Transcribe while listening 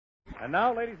And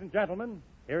now, ladies and gentlemen,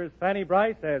 here is Fanny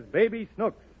Bryce as Baby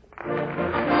Snooks.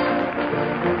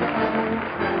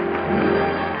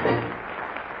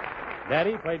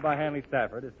 Daddy, played by Hanley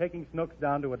Stafford, is taking Snooks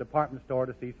down to a department store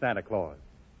to see Santa Claus.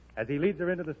 As he leads her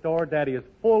into the store, Daddy is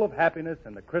full of happiness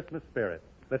and the Christmas spirit.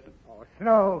 Listen. Oh,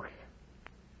 Snooks.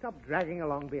 Stop dragging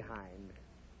along behind.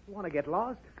 You want to get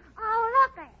lost? Oh,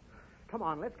 look it. Come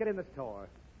on, let's get in the store.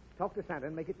 Talk to Santa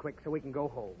and make it quick so we can go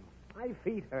home. My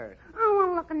feet hurt. I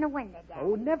want to look in the window, Daddy.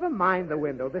 Oh, never mind the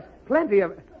window. There's plenty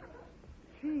of...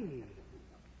 Gee,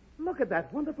 look at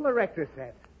that wonderful erector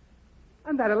set.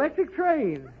 And that electric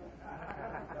train.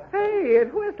 Hey,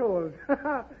 it whistles.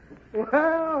 well.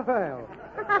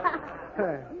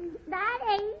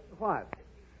 Daddy, What?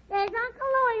 there's Uncle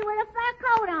Louie with a fur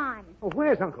coat on. Oh,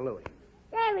 where's Uncle Louie?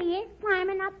 There he is,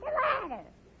 climbing up the ladder.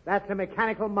 That's a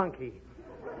mechanical monkey.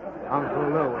 Uncle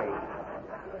Louie.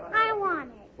 I want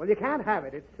it. Well, you can't have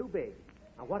it. It's too big.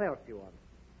 Now, what else do you want?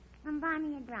 And buy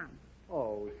me a drum.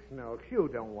 Oh, Snooks, you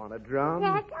don't want a drum.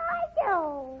 Yes, I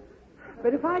do.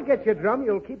 But if I get your drum,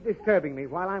 you'll keep disturbing me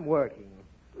while I'm working.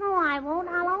 No, I won't.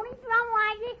 I'll only drum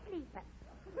while you're sleeping.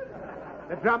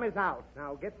 The drum is out.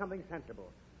 Now, get something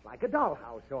sensible. Like a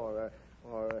dollhouse or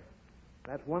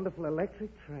that wonderful electric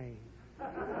train.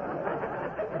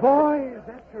 Boy, is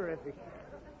that terrific.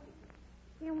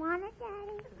 You want it,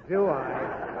 Daddy? Do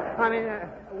I? I mean,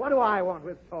 what do I want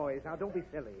with toys? Now, don't be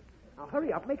silly. Now,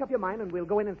 hurry up. Make up your mind, and we'll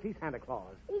go in and see Santa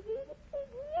Claus. Is he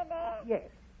in there? Yes.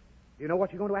 Do you know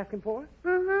what you're going to ask him for?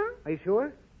 Uh-huh. Are you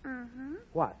sure? Uh-huh.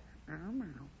 What? I don't know.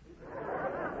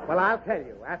 Well, I'll tell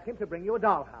you. Ask him to bring you a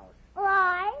dollhouse.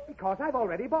 Why? Because I've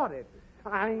already bought it.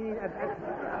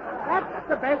 That's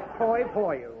the best toy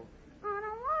for you. I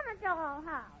don't want a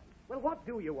dollhouse. Well, what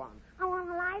do you want? I want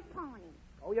a live pony.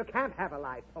 Oh, you can't have a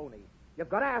live pony. You've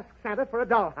got to ask Santa for a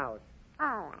dollhouse.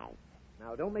 All right.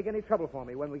 Now, don't make any trouble for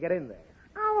me when we get in there.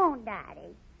 I won't,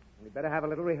 Daddy. We better have a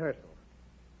little rehearsal.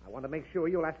 I want to make sure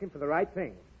you'll ask him for the right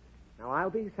thing. Now, I'll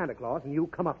be Santa Claus, and you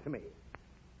come up to me.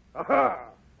 Aha!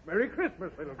 Merry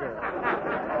Christmas, little girl.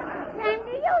 Same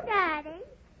to you, Daddy.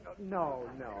 No.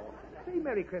 Say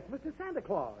Merry Christmas to Santa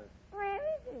Claus. Where is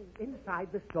he? Inside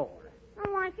the store.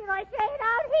 And why should I say it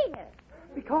out here?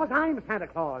 Because I'm Santa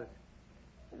Claus.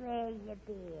 Where's your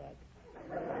beard?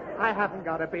 I haven't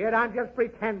got a beard. I'm just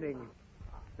pretending.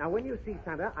 Now, when you see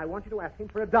Santa, I want you to ask him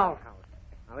for a dollhouse.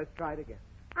 Now, let's try it again.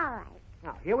 All right.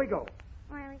 Now, here we go.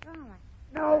 Where are we going?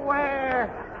 Nowhere.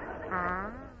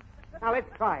 Ah. Now, let's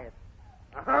try it.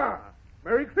 Aha!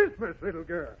 Merry Christmas, little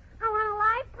girl. I want a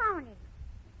live pony.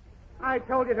 I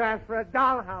told you to ask for a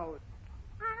dollhouse.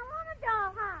 I don't want a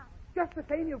dollhouse. Just the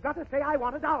same, you've got to say, I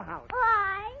want a dollhouse.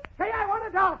 Why? Say, I want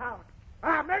a dollhouse.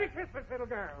 Ah, Merry Christmas, little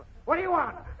girl. What do you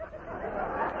want?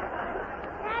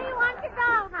 Daddy wants a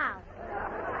dollhouse.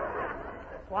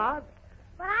 What?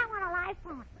 But I want a live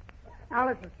pony. Now,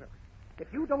 listen, sir. If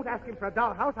you don't ask him for a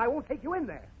dollhouse, I won't take you in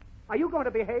there. Are you going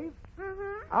to behave?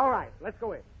 Mm-hmm. All right, let's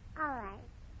go in. All right.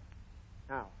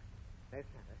 Now, there's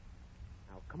Santa.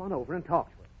 Now, come on over and talk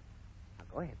to him. Now,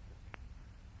 go ahead,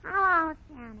 sir. Hello,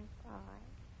 Santa Claus.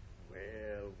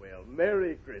 Well,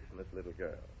 Merry Christmas, little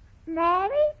girl.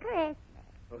 Merry Christmas.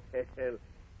 Well,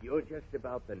 you're just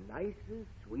about the nicest,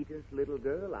 sweetest little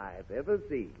girl I've ever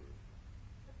seen.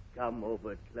 Come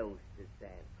over close to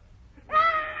Santa.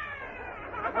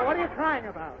 Well, what are you crying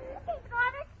about? He's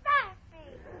going to smack me.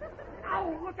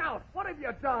 Oh, look out! What have you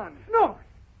done? No!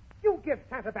 You give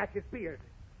Santa back his beard.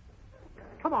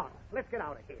 Come on, let's get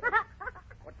out of here.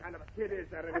 What kind of a kid is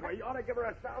that anyway? You ought to give her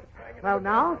a sound spanking. Well,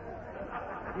 now,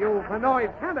 you've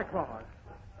annoyed Santa Claus.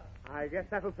 I guess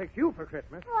that'll fix you for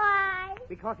Christmas, Why?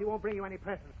 because he won't bring you any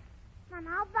presents. And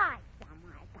I'll buy some.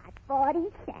 I got 40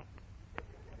 cents.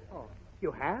 Oh,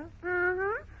 you have?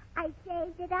 Uh-huh. I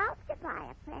saved it up to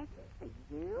buy a present for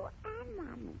you and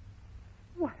Mommy.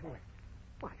 Why,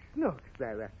 Snooks,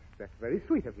 that's very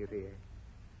sweet of you, dear.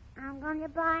 I'm going to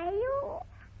buy you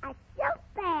a silk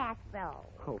bathrobe.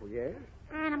 Oh, yes?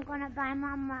 And I'm going to buy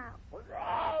Mama a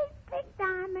great big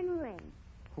diamond ring.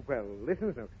 Well,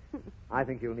 listen, Snooks. I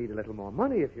think you'll need a little more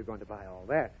money if you're going to buy all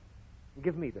that.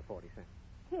 Give me the 40 cents.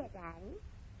 Here, Daddy.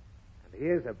 And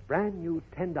here's a brand new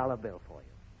 $10 bill for you.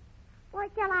 What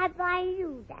shall I buy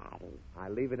you, Daddy?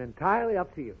 I'll leave it entirely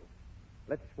up to you.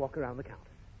 Let's walk around the counter.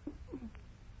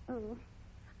 Oh,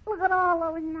 look at all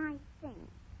those nice things.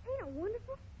 Ain't it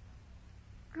wonderful?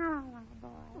 Hello, little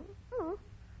boy. Oh,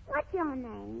 what's your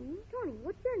name? Tony,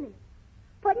 what's your name?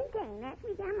 Pudding Cane. Ask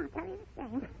me again, I'll tell you the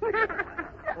same.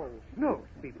 Oh, Snooks,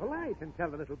 be polite and tell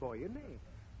the little boy your name.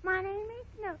 My name is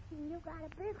Snooky, and you got a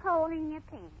big hole in your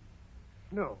pants.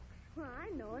 Snooks. Well, I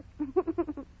know it.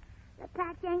 The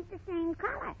patch ain't the same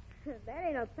color. That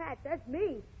ain't a Pat. That's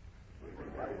me.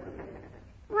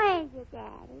 Where's your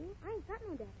daddy? I ain't got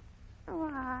no daddy.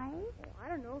 Why? Oh, I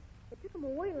don't know. They took him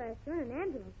away last year in an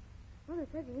ambulance. Mother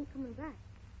says he ain't coming back.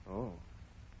 Oh.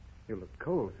 You look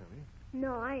cold, Sonny.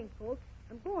 No, I ain't cold.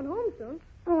 I'm going home soon.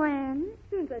 When? As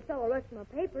soon as I sell the rest of my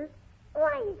papers.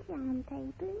 Why are you selling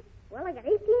papers? Well, I got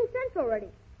 18 cents already.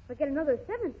 If I get another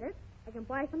 7 cents, I can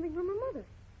buy something for my mother.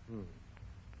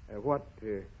 What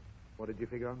did you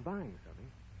figure on buying, Sonny?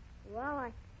 Well,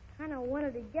 I kind of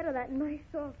wanted to get her that nice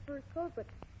soft fur coat, but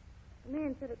the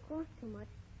man said it cost too much.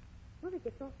 Mother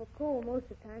gets awful cold most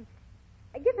of the time.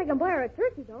 I guess I can buy her a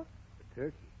turkey, though. A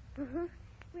turkey? Uh-huh.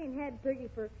 We ain't had turkey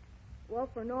for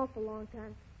an awful long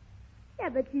time. Yeah, I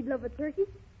bet you'd love a turkey.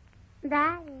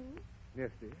 Daddy, Yes,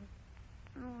 dear.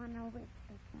 I want to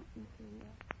whisper something to you.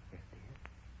 Yes, dear.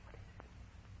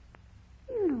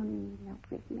 You don't need no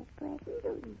Christmas present, do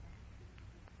you?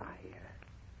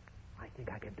 I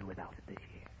think I can do without it this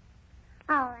year.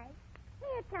 All right.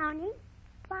 Here, Tony.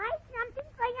 Buy something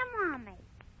for your mommy.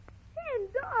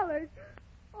 $10?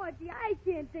 Oh, gee, I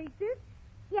can't take this.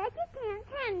 Yes, you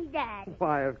can you, Daddy?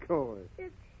 Why, of course.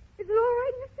 Is it all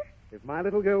right, mister? If my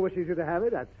little girl wishes you to have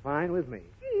it, that's fine with me.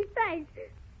 Gee, thanks.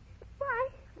 Bye.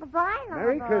 Goodbye, little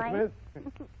Merry boy. Christmas.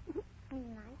 He's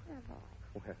nice, little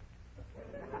boy. Well,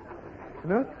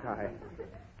 Snooks, I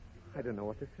don't know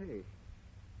what to say.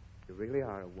 You really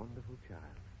are a wonderful child.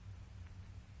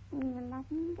 You love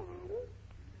me, Daddy?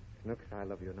 Snooks, I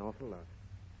love you an awful lot.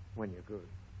 When you're good.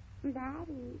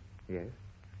 Daddy, Yes?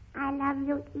 I love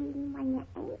you even when you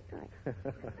ain't good.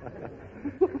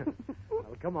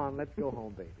 Well, come on, let's go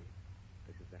home, baby.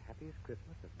 This is the happiest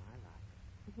Christmas of my life.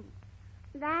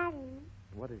 Daddy,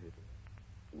 What is it?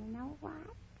 you know what?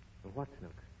 What,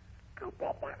 Snooks? I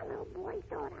bet that little boy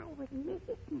thought I was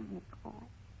Mrs. Santa Claus.